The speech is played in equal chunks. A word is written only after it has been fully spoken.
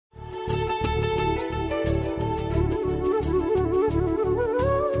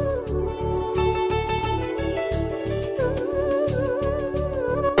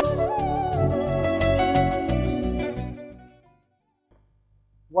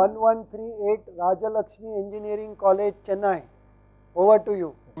1138 Rajalakshmi Engineering College, Chennai. Over to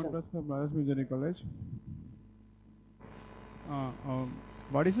you. Engineering College.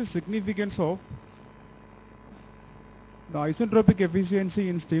 What is the significance of the isentropic efficiency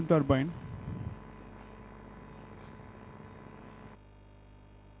in steam turbine?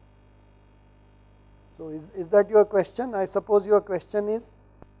 So is that your question? I suppose your question is,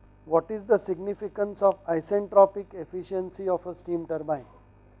 what is the significance of isentropic efficiency of a steam turbine?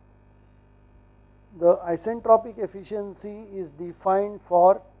 The isentropic efficiency is defined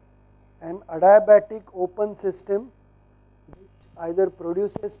for an adiabatic open system which either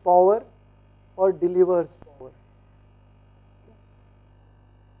produces power or delivers power.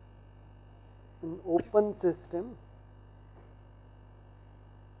 An open system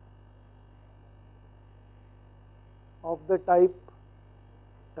of the type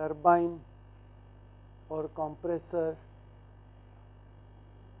turbine or compressor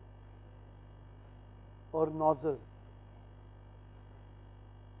or nozzle.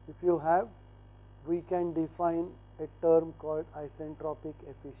 If you have, we can define a term called isentropic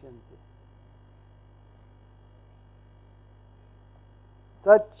efficiency.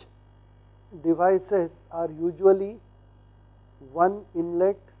 Such devices are usually one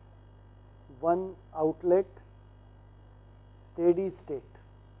inlet, one outlet, steady state.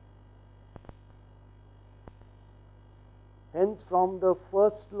 Hence, from the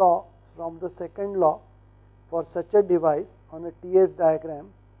first law, from the second law, for such a device on a TS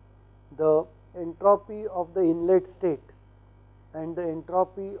diagram, the entropy of the inlet state and the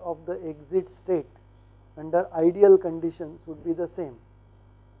entropy of the exit state under ideal conditions would be the same.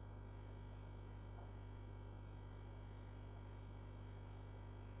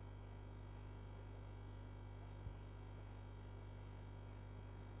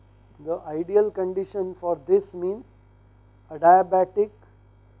 The ideal condition for this means adiabatic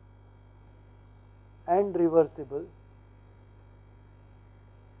and reversible,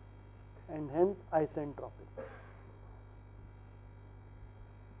 and hence isentropic.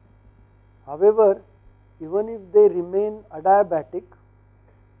 However, even if they remain adiabatic,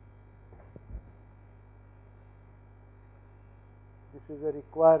 this is a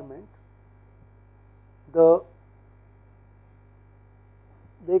requirement,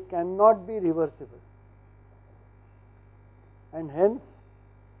 they cannot be reversible, and hence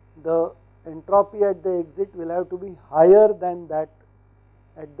the entropy at the exit will have to be higher than that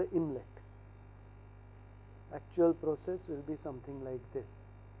at the inlet. Actual process will be something like this,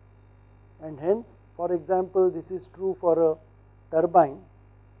 and hence, for example, this is true for a turbine.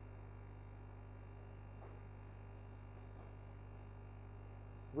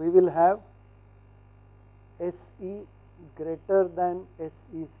 We will have SE greater than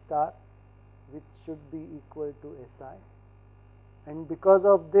SE star, which should be equal to SI, and because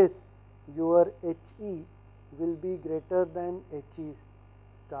of this your HE will be greater than HE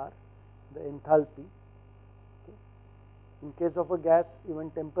star, the enthalpy. Okay. In case of a gas,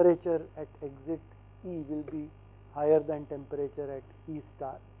 even temperature at exit E will be higher than temperature at E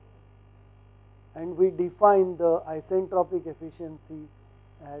star, and we define the isentropic efficiency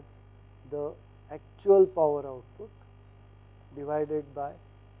as the actual power output divided by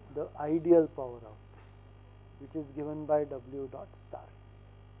the ideal power output, which is given by W dot star.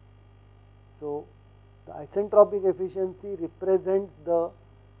 So, the isentropic efficiency represents the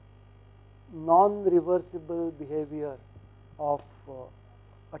non-reversible behavior of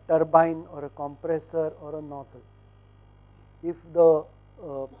a turbine or a compressor or a nozzle. If the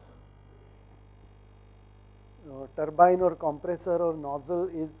turbine or compressor or nozzle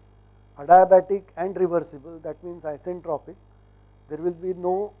is adiabatic and reversible, that means isentropic, there will be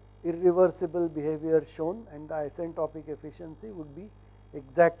no irreversible behavior shown, and the isentropic efficiency would be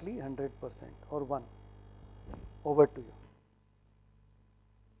exactly 100% or 1. Over to you.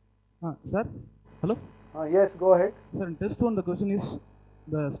 Sir, hello? Yes, go ahead. Sir, in test 1 the question is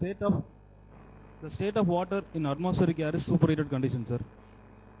the state of water in atmospheric air is superheated condition, sir.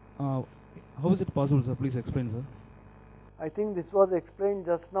 How is it possible, sir? Please explain, sir. I think this was explained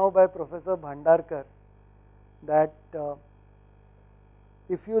just now by Professor Bhandarkar, that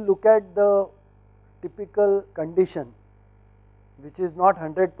if you look at the typical condition, which is not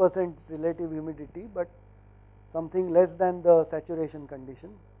 100% relative humidity, but something less than the saturation condition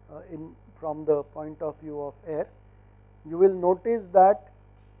from the point of view of air, you will notice that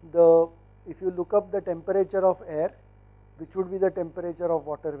if you look up the temperature of air, which would be the temperature of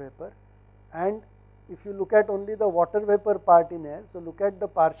water vapor, and if you look at only the water vapor part in air, so look at the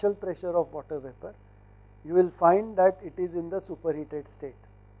partial pressure of water vapor, you will find that it is in the superheated state,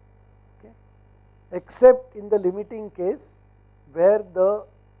 okay, except in the limiting case where the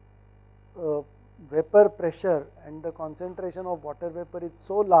vapor pressure and the concentration of water vapor is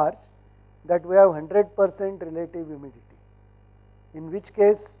so large that we have 100% relative humidity, in which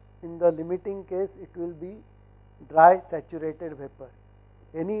case in the limiting case it will be dry saturated vapor.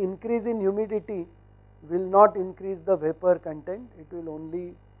 Any increase in humidity will not increase the vapor content, it will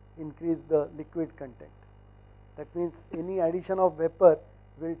only increase the liquid content. That means any addition of vapor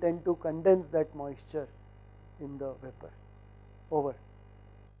will tend to condense that moisture in the vapor. Over.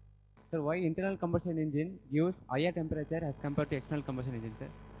 Sir, why internal combustion engine gives higher temperature as compared to external combustion engine, sir?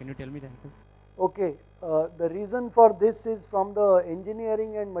 Can you tell me the answer? Okay, the reason for this is from the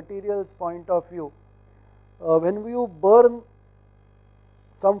engineering and materials point of view. When you burn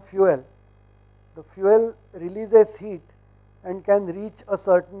some fuel, the fuel releases heat and can reach a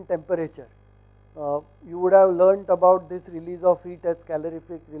certain temperature. You would have learnt about this release of heat as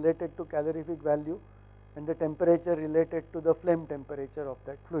calorific, related to calorific value, and the temperature related to the flame temperature of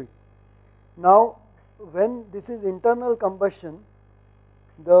that fluid. Now, when this is internal combustion,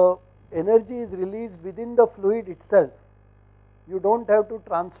 the energy is released within the fluid itself. You do not have to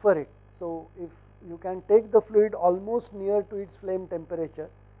transfer it. So, if you can take the fluid almost near to its flame temperature,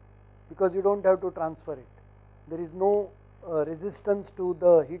 because you do not have to transfer it. There is no resistance to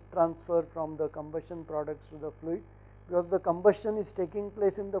the heat transfer from the combustion products to the fluid, because the combustion is taking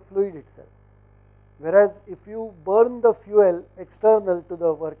place in the fluid itself. Whereas, if you burn the fuel external to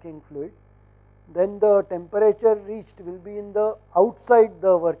the working fluid, then the temperature reached will be in the outside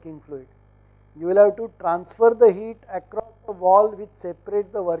the working fluid. You will have to transfer the heat across the wall which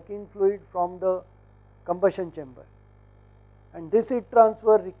separates the working fluid from the combustion chamber, and this heat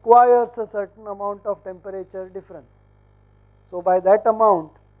transfer requires a certain amount of temperature difference. So, by that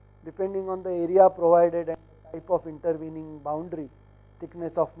amount, depending on the area provided and the type of intervening boundary,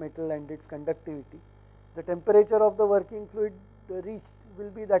 thickness of metal and its conductivity, the temperature of the working fluid reached will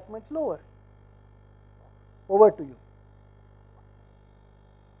be that much lower. Over to you.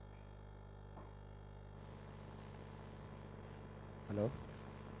 Hello?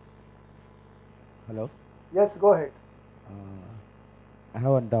 Hello? Yes, go ahead. I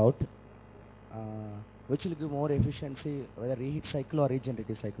have one doubt. Which will give more efficiency, whether reheat cycle or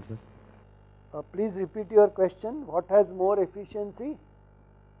regenerative cycle, sir? Please repeat your question. What has more efficiency?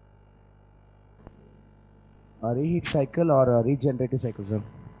 A reheat cycle or a regenerative cycle, sir?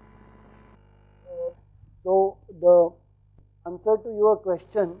 So, the answer to your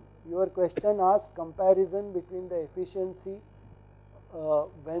question asked comparison between the efficiency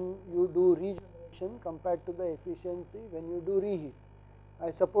when you do regeneration compared to the efficiency when you do reheat.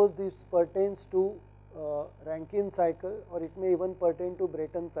 I suppose this pertains to Rankine cycle, or it may even pertain to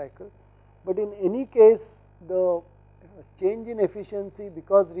Brayton cycle, but in any case the change in efficiency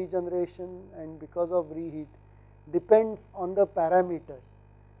because regeneration and because of reheat depends on the parameters.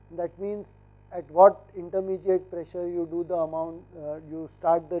 That means at what intermediate pressure you do the amount, you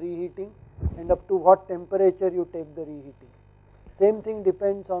start the reheating, and up to what temperature you take the reheating. Same thing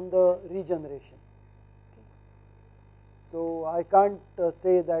depends on the regeneration. So, I can't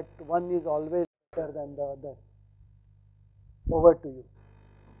say that one is always better than the other. Over to you.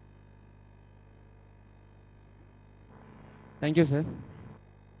 Thank you, sir.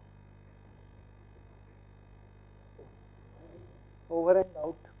 Over and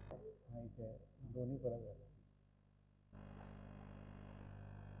out.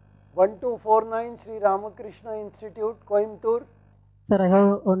 1249 Sri Ramakrishna Institute, Coimbatore. Sir, I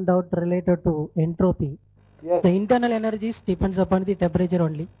have one doubt related to entropy. Yes. The internal energies depends upon the temperature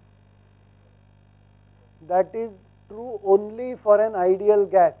only. That is true only for an ideal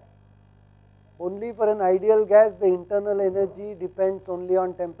gas. Only for an ideal gas, the internal energy depends only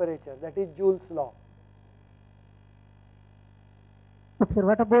on temperature. That is Joule's law. But sir,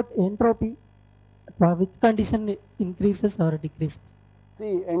 what about entropy? For which condition it increases or decreases?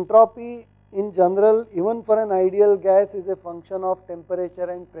 See, entropy in general, even for an ideal gas, is a function of temperature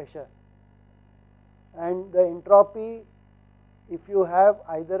and pressure. And the entropy, if you have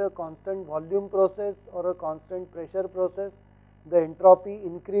either a constant volume process or a constant pressure process, the entropy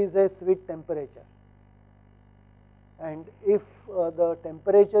increases with temperature. And if the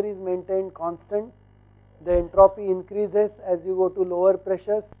temperature is maintained constant, the entropy increases as you go to lower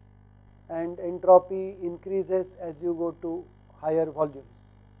pressures, and entropy increases as you go to higher volumes.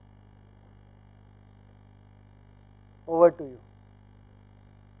 Over to you.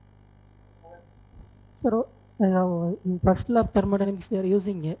 Sir, in first law of thermodynamics they are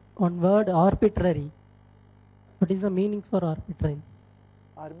using one word arbitrary. What is the meaning for arbitrary?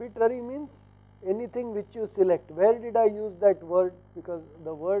 Arbitrary means anything which you select. Where did I use that word? Because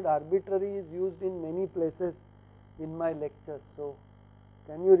the word arbitrary is used in many places in my lectures. So,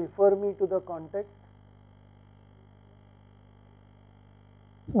 Can you refer me to the context?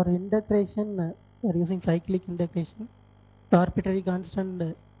 For integration, we are using cyclic integration. The arbitrary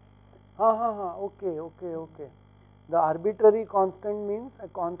constant. Okay. The arbitrary constant means a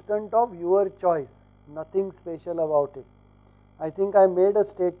constant of your choice, nothing special about it. I think I made a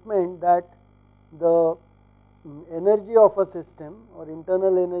statement that the energy of a system or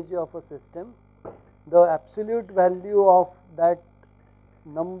internal energy of a system, the absolute value of that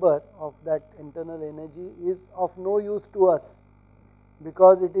number of that internal energy is of no use to us,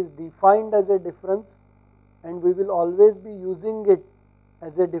 because it is defined as a difference and we will always be using it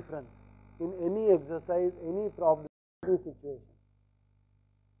as a difference in any exercise, any problem, any situation.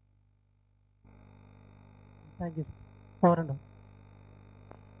 Thank you, sir. Over and out.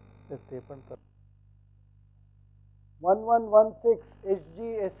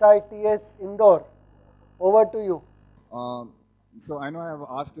 1116 SGSITS Indore, over to you. So I know I have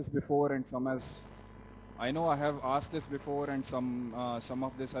asked this before, and some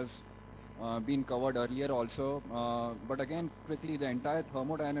of this has been covered earlier also. But again, quickly, the entire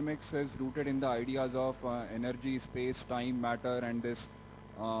thermodynamics is rooted in the ideas of energy, space, time, matter, and this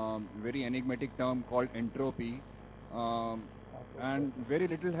very enigmatic term called entropy. And very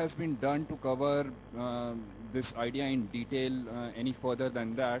little has been done to cover this idea in detail any further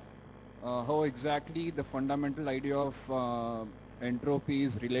than that. How exactly the fundamental idea of entropy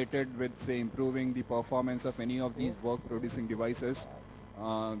is related with, say, improving the performance of any of these work-producing devices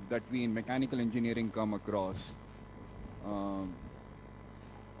that we in mechanical engineering come across.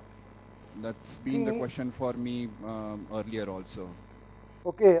 That's been the question for me earlier also.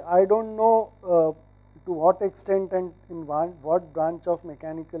 Okay, I don't know to what extent and in what branch of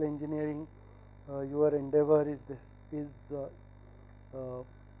mechanical engineering your endeavor is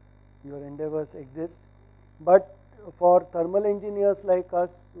your endeavors exist, but for thermal engineers like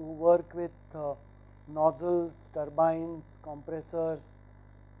us who work with nozzles, turbines, compressors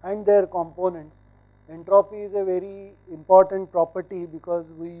and their components, entropy is a very important property because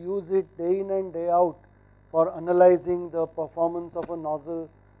we use it day in and day out for analyzing the performance of a nozzle,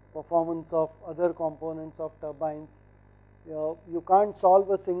 performance of other components of turbines. You can't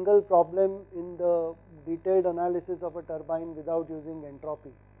solve a single problem in the detailed analysis of a turbine without using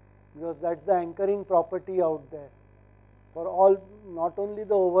entropy, because that's the anchoring property out there for all, not only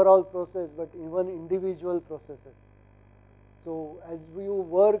the overall process but even individual processes. So as you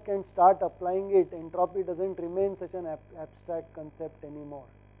work and start applying it, entropy doesn't remain such an abstract concept anymore.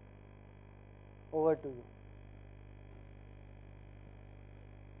 Over to you.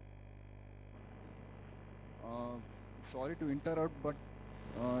 Sorry to interrupt, but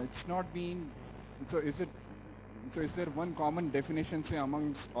it's not been, so is there one common definition, say,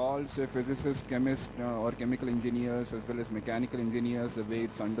 amongst all, say, physicists, chemists, or chemical engineers as well as mechanical engineers, the way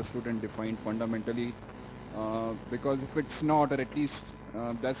it's understood and defined fundamentally? Because if it's not, or at least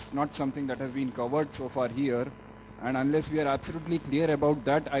that's not something that has been covered so far here, and unless we are absolutely clear about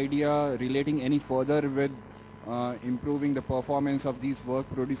that idea relating any further with improving the performance of these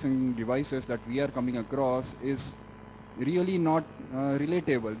work-producing devices that we are coming across, is really not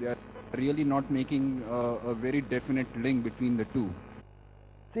relatable. They are really not making a very definite link between the two.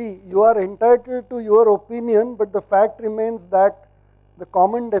 See, you are entitled to your opinion, but the fact remains that the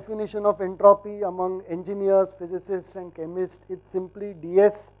common definition of entropy among engineers, physicists and chemists, it's simply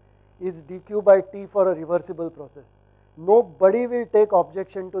ds is dq by t for a reversible process. Nobody will take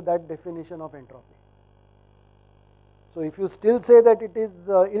objection to that definition of entropy. So if you still say that it is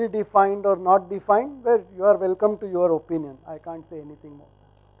ill-defined or not defined, well, you are welcome to your opinion. I can't say anything more.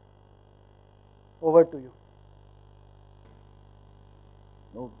 Over to you.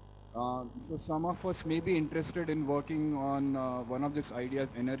 So some of us may be interested in working on one of these ideas,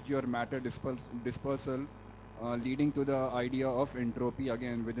 energy or matter dispersal, leading to the idea of entropy,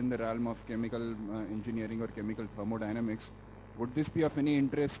 again within the realm of chemical engineering or chemical thermodynamics. Would this be of any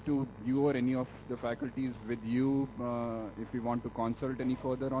interest to you or any of the faculties with you if you want to consult any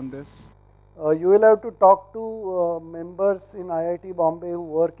further on this? You will have to talk to members in IIT Bombay who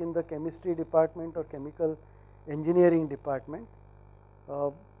work in the chemistry department or chemical engineering department.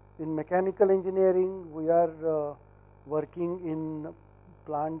 In mechanical engineering, we are working in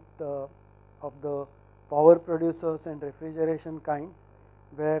plant of the power producers and refrigeration kind,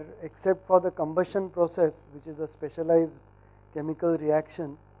 where except for the combustion process, which is a specialized chemical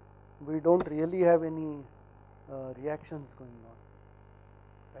reaction, we don't really have any reactions going on,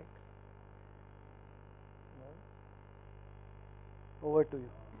 right? Over to you.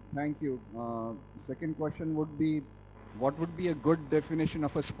 Thank you. Second question would be, what would be a good definition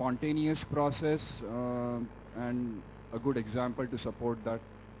of a spontaneous process, and a good example to support that?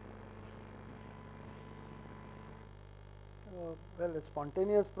 Well, a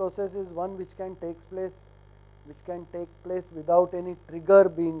spontaneous process is one which can take place without any trigger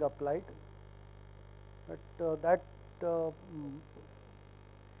being applied. But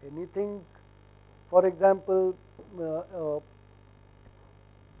anything, for example,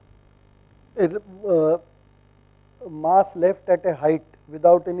 mass left at a height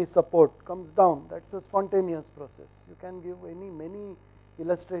without any support comes down, that is a spontaneous process. You can give many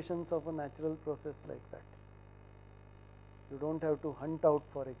illustrations of a natural process like that. You do not have to hunt out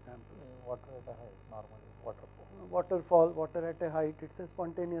for examples. Water at a height, normally waterfall. Waterfall, water at a height, it is a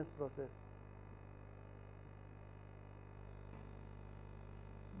spontaneous process.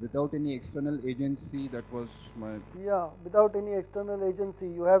 Without any external agency, that was my... Yeah, without any external agency,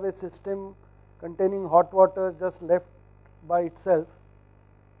 you have a system containing hot water just left by itself.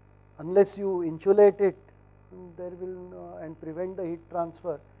 Unless you insulate it, there will and prevent the heat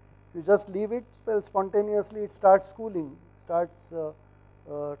transfer. You just leave it, well, spontaneously it starts cooling, starts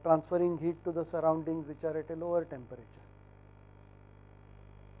transferring heat to the surroundings which are at a lower temperature.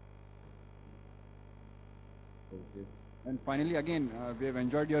 Okay. And finally, again, we have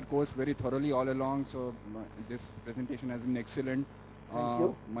enjoyed your course very thoroughly all along, so this presentation has been excellent. Thank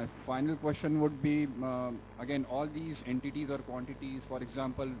you. My final question would be, again, all these entities or quantities, for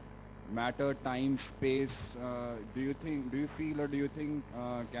example, matter, time, space, do you feel or do you think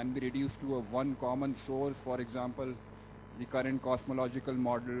can be reduced to one common source, for example, the current cosmological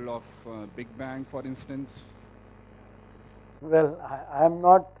model of Big Bang, for instance? Well, I am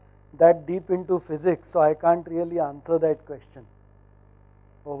not that deep into physics, so I can't really answer that question.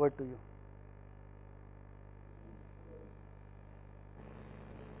 Over to you.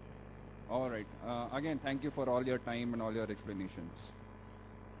 All right. Again, thank you for all your time and all your explanations.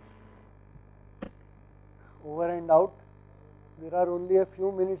 Over and out. There are only a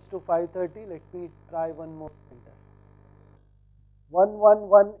few minutes to 5:30. Let me try one more center.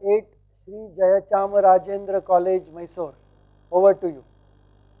 1118 Sri Jayachamarajendra College, Mysore. Over to you.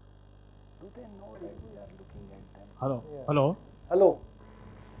 Do they know that we are looking at them? Hello. Yeah. Hello. Hello.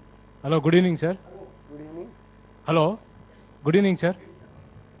 Hello. Good evening, sir. Good evening. Hello. Good evening, sir.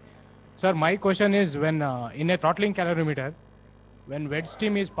 Sir, my question is, when in a throttling calorimeter, when wet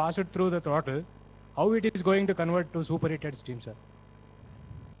steam is passed through the throttle, how it is going to convert to superheated steam, sir?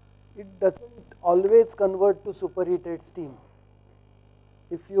 It doesn't always convert to superheated steam.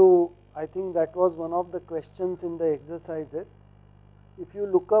 I think that was one of the questions in the exercises. If you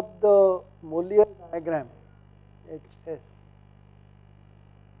look up the Mollier diagram, HS,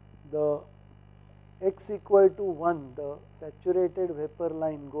 the x equal to 1, the saturated vapor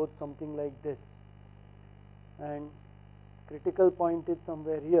line goes something like this, and critical point is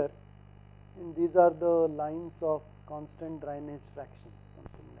somewhere here, and these are the lines of constant dryness fractions,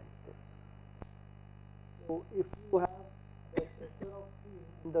 something like this. So if you have the pressure of steam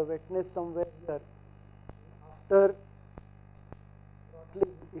and the wetness somewhere here, after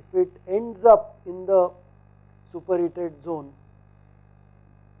throttling, if it ends up in the superheated zone,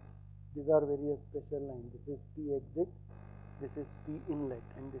 these are various pressure lines. This is P exit, this is P inlet,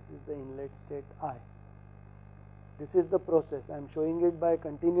 and this is the inlet state I. This is the process. I am showing it by a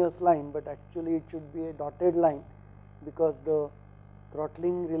continuous line, but actually it should be a dotted line, because the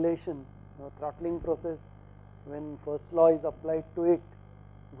throttling relation, throttling process, when first law is applied to it,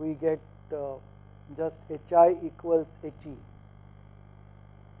 we get just HI equals HE.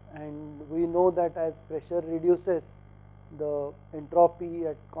 And we know that as pressure reduces, the entropy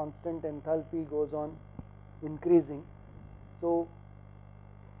at constant enthalpy goes on increasing. So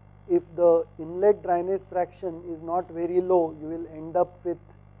if the inlet dryness fraction is not very low, you will end up with,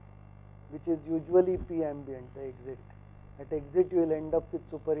 which is usually P ambient, the exit. At exit you will end up with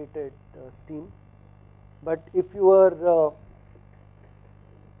superheated steam. But if your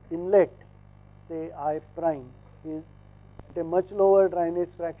inlet, say I prime, is at a much lower dryness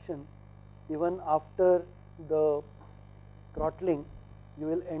fraction, even after the throttling, you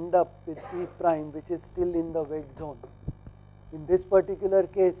will end up with P prime, which is still in the wet zone. In this particular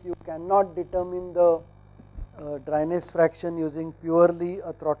case, you cannot determine the dryness fraction using purely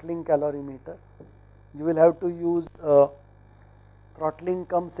a throttling calorimeter. You will have to use a throttling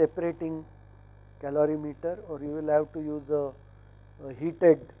cum separating calorimeter, or you will have to use a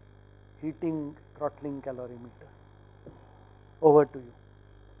heating throttling calorimeter. Over to you.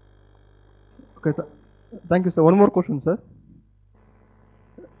 Okay, thank you, sir. One more question, sir.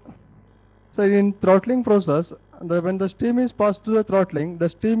 So in throttling process, when the steam is passed through the throttling, the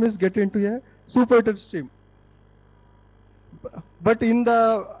steam is get into a superheated steam. But in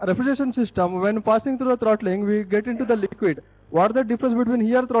the refrigeration system, when passing through the throttling, we get into the liquid. What is the difference between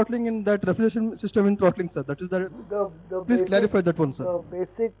here throttling and that refrigeration system in throttling, sir? That is the please basic, clarify that one, sir. The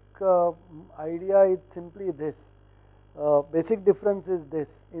basic idea is simply this. Basic difference is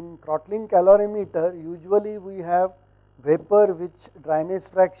this. In throttling calorimeter, usually we have vapor which dryness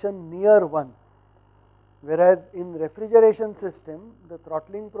fraction near 1. Whereas in refrigeration system, the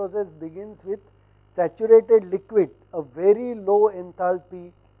throttling process begins with saturated liquid, a very low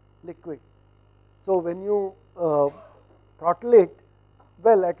enthalpy liquid. So when you throttle it,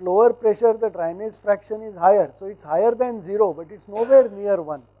 well, at lower pressure the dryness fraction is higher, so it's higher than 0, but it's nowhere near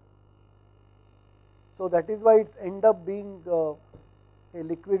 1. So that is why it's end up being a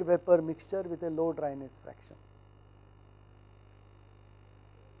liquid vapor mixture with a low dryness fraction.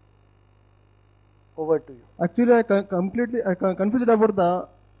 Over to you. Actually, I confused about the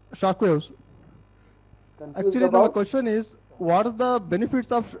shock waves. Actually, my question is, what are the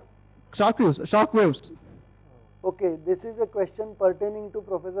benefits of shock waves? Okay, this is a question pertaining to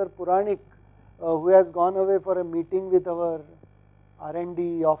Professor Puranik, who has gone away for a meeting with our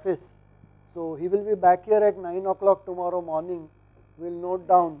R&D office. So he will be back here at 9 o'clock tomorrow morning. We will note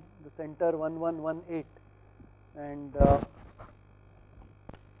down the center 1118, and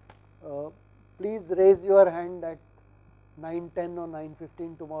please raise your hand at 9:10 or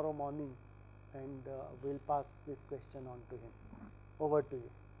 9:15 tomorrow morning, and we will pass this question on to him. Over to you.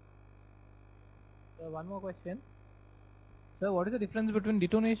 So one more question. Sir, what is the difference between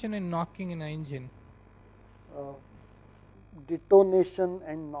detonation and knocking in an engine? Detonation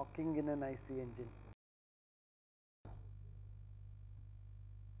and knocking in an IC engine.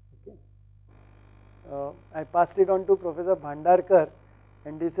 Okay. I passed it on to Professor Bhandarkar,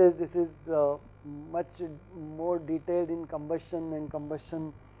 and he says this is much more detailed in combustion and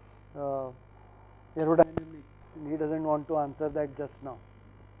combustion aerodynamics. He doesn't want to answer that just now.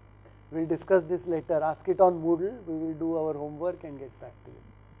 We will discuss this later. Ask it on Moodle. We will do our homework and get back to you.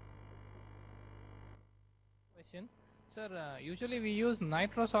 Question. Sir, usually we use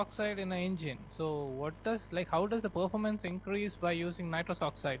nitrous oxide in an engine. So how does the performance increase by using nitrous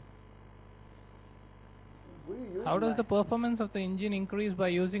oxide? How does the performance of the engine increase by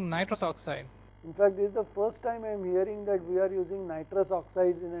using nitrous oxide? In fact, this is the first time I am hearing that we are using nitrous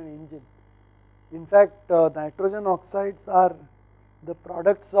oxides in an engine. In fact, nitrogen oxides are the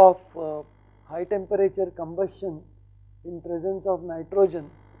products of high temperature combustion in presence of nitrogen.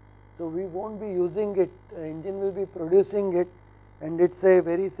 So we won't be using it, engine will be producing it, and it's a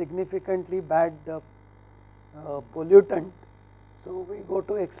very significantly bad pollutant. So we go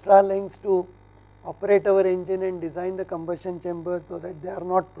to extra lengths to operate our engine and design the combustion chambers so that they are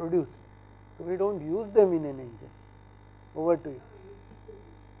not produced. So we don't use them in an engine. Over to you.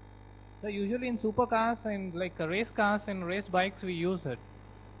 So usually in supercars and like race cars and race bikes we use it.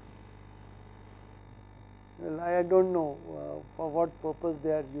 Well, I don't know for what purpose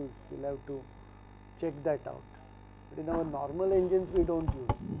they are used. We'll have to check that out. But in our normal engines we don't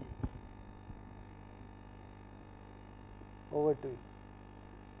use. Over to you.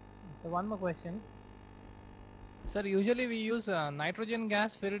 So one more question. Sir, usually we use nitrogen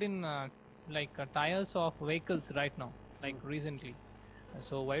gas filled in tires of vehicles right now, like recently.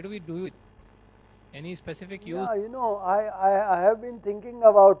 So why do we do it? Any specific use? Yeah, you know, I have been thinking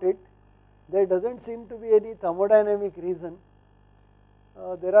about it. There doesn't seem to be any thermodynamic reason.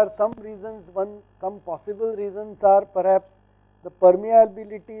 There are some reasons. Some possible reasons are perhaps the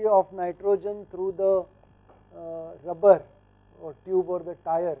permeability of nitrogen through the rubber or tube or the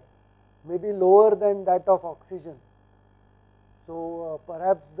tire may be lower than that of oxygen. So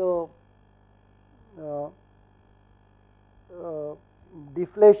perhaps the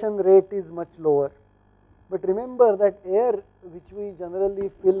deflation rate is much lower. But remember that air which we generally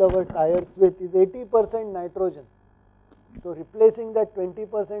fill our tires with is 80% nitrogen. So replacing that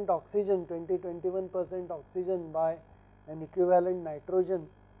 20% oxygen, 20-21% oxygen by an equivalent nitrogen,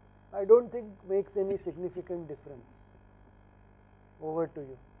 I don't think makes any significant difference. Over to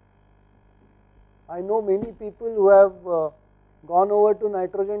you. I know many people who have gone over to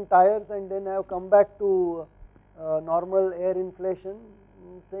nitrogen tires and then have come back to normal air inflation,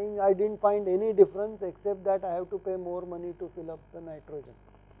 saying I didn't find any difference except that I have to pay more money to fill up the nitrogen.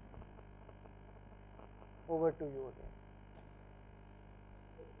 Over to you again.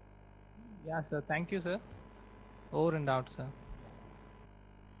 Yeah, sir. Thank you, sir. Over and out, sir.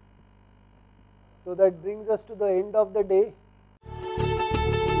 So that brings us to the end of the day.